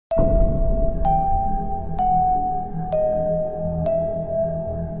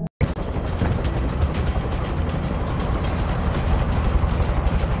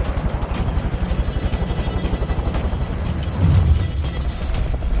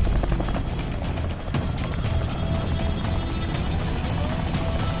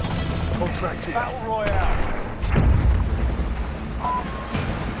contract here. Battle Royale.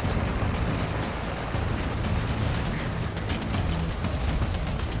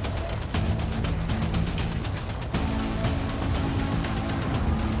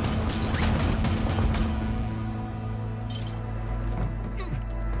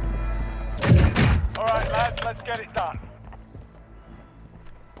 All right, lads, let's get it done.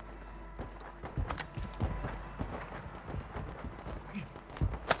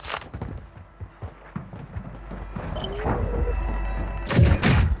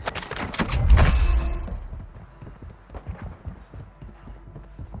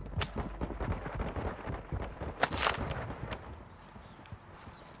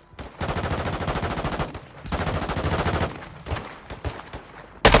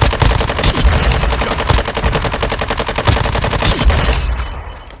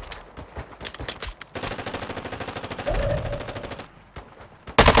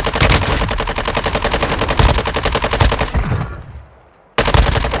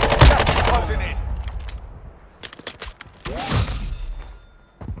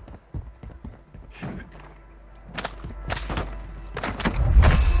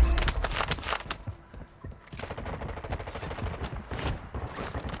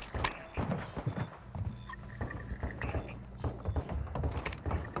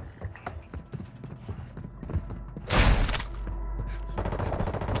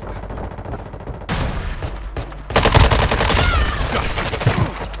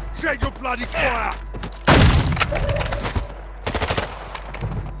 Check your bloody fire!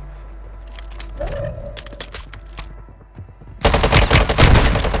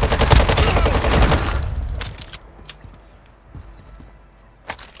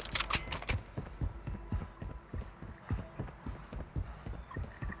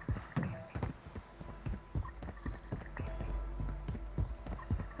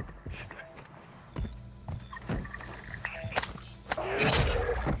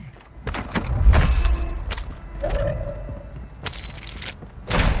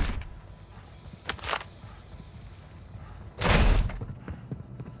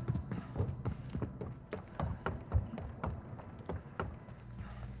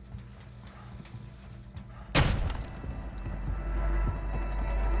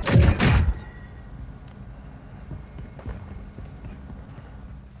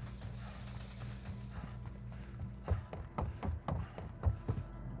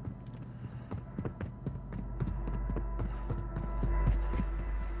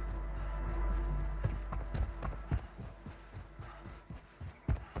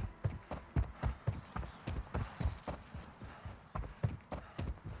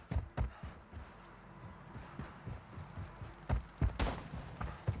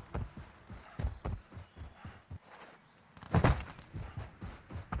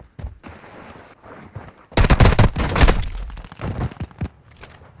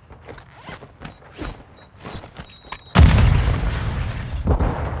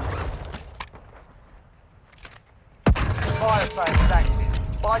 Fire sales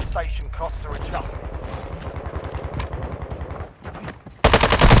active. Buy station costs are adjusted.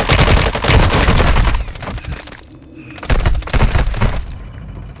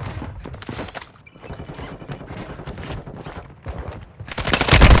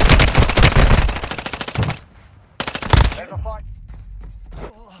 There's a fight.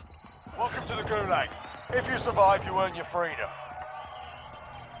 Welcome to the Gulag. If you survive, you earn your freedom.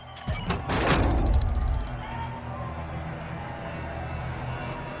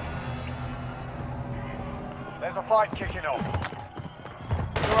 There's a fight kicking off.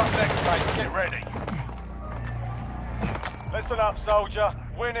 You're up next, mate. Get ready. Listen up, soldier.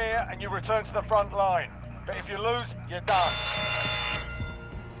 Win here and you return to the front line. But if you lose, you're done.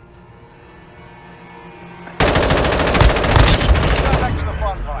 Go back to the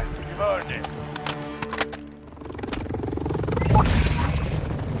front line. You've earned it.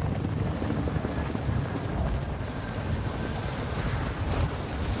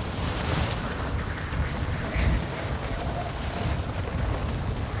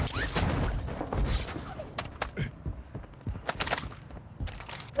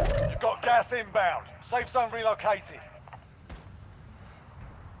 Got gas inbound. Safe zone relocated.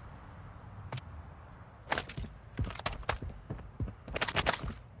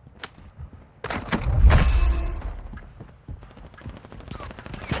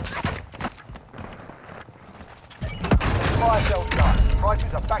 Fire sales done.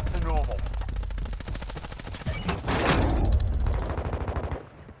 Prices are back to normal.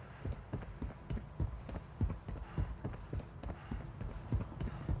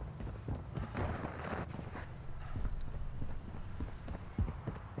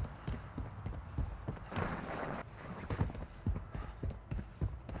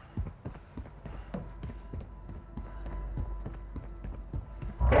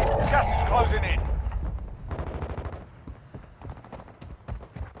 Gas is closing in.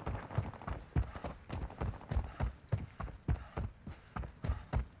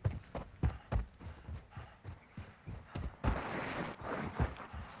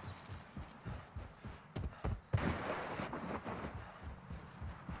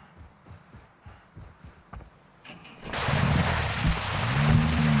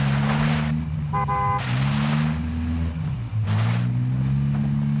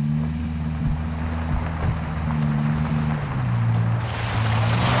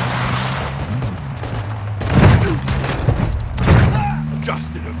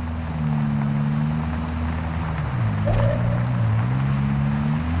 Dusted him.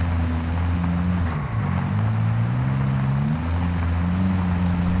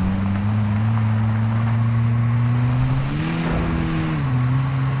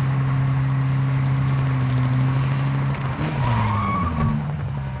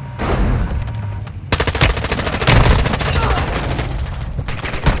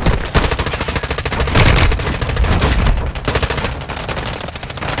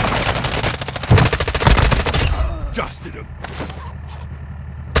 Dusted him.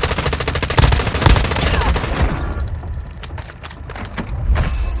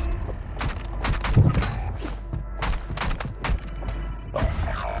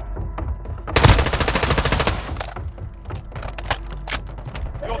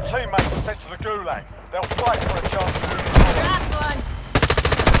 Your teammates are sent to the gulag. They'll fight for a chance to win. Last one.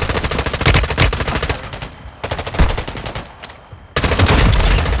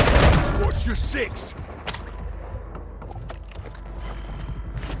 What's your six?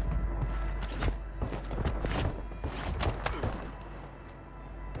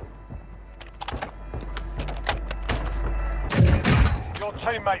 Your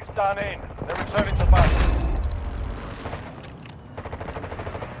teammates done in. They're returning to base.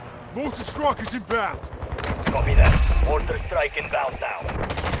 Mortar strikers inbound. Copy that. Mortar strike inbound now.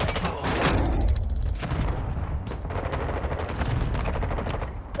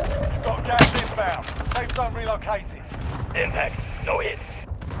 You've got gas inbound. Safe zone relocated. Impact. No hits.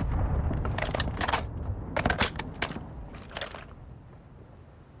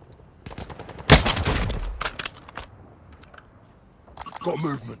 Got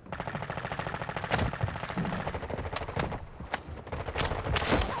movement.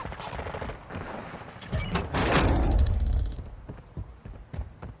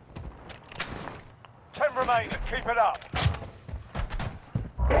 Remain. Keep it up.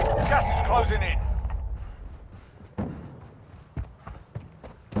 Gas is closing in.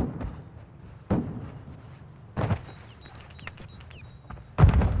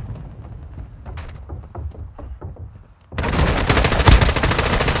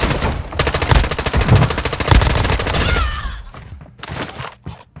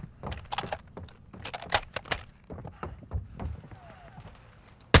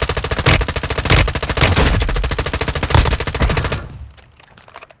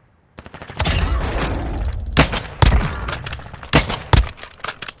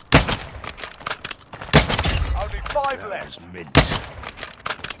 Five left. Mint.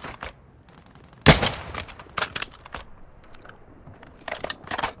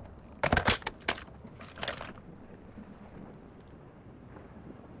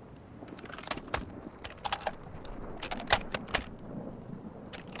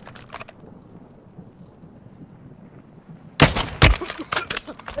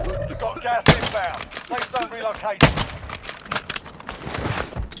 Got gas inbound. Safe zone relocated.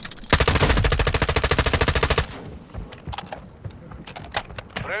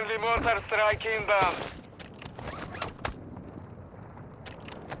 Friendly mortar strike inbound.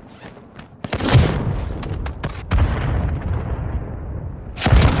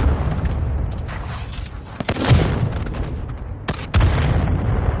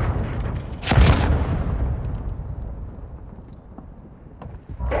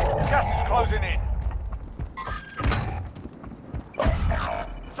 Gas is closing in.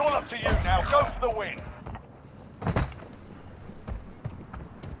 It's all up to you now. Go for the win.